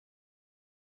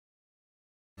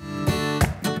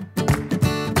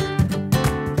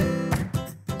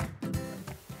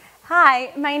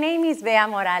Hi, my name is Bea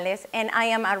Morales, and I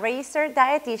am a registered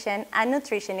dietitian and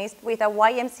nutritionist with the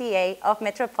YMCA of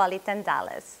Metropolitan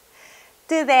Dallas.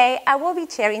 Today, I will be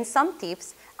sharing some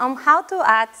tips on how to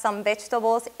add some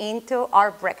vegetables into our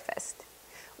breakfast.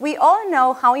 We all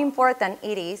know how important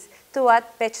it is to add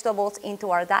vegetables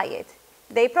into our diet.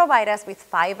 They provide us with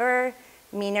fiber,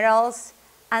 minerals,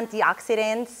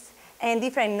 antioxidants, and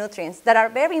different nutrients that are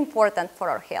very important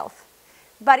for our health.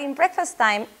 But in breakfast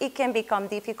time, it can become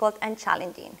difficult and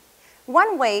challenging.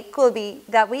 One way could be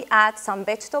that we add some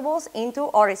vegetables into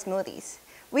our smoothies.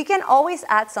 We can always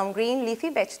add some green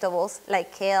leafy vegetables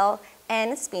like kale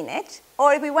and spinach,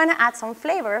 or if we want to add some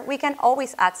flavor, we can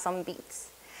always add some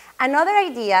beets. Another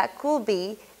idea could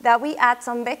be that we add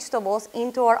some vegetables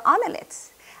into our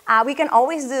omelettes. We can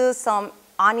always do some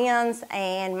onions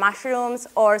and mushrooms,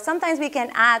 or sometimes we can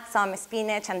add some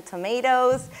spinach and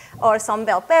tomatoes, or some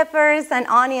bell peppers and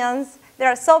onions. There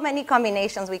are so many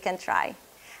combinations we can try.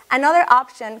 Another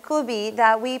option could be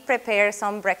that we prepare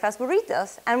some breakfast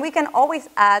burritos, and we can always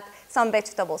add some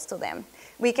vegetables to them.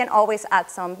 We can always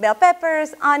add some bell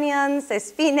peppers, onions,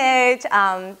 spinach,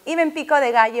 even pico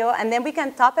de gallo, and then we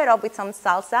can top it up with some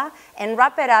salsa and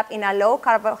wrap it up in a low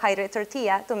carbohydrate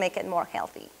tortilla to make it more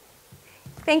healthy.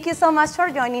 Thank you so much for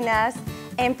joining us,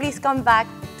 and please come back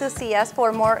to see us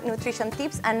for more nutrition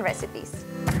tips and recipes.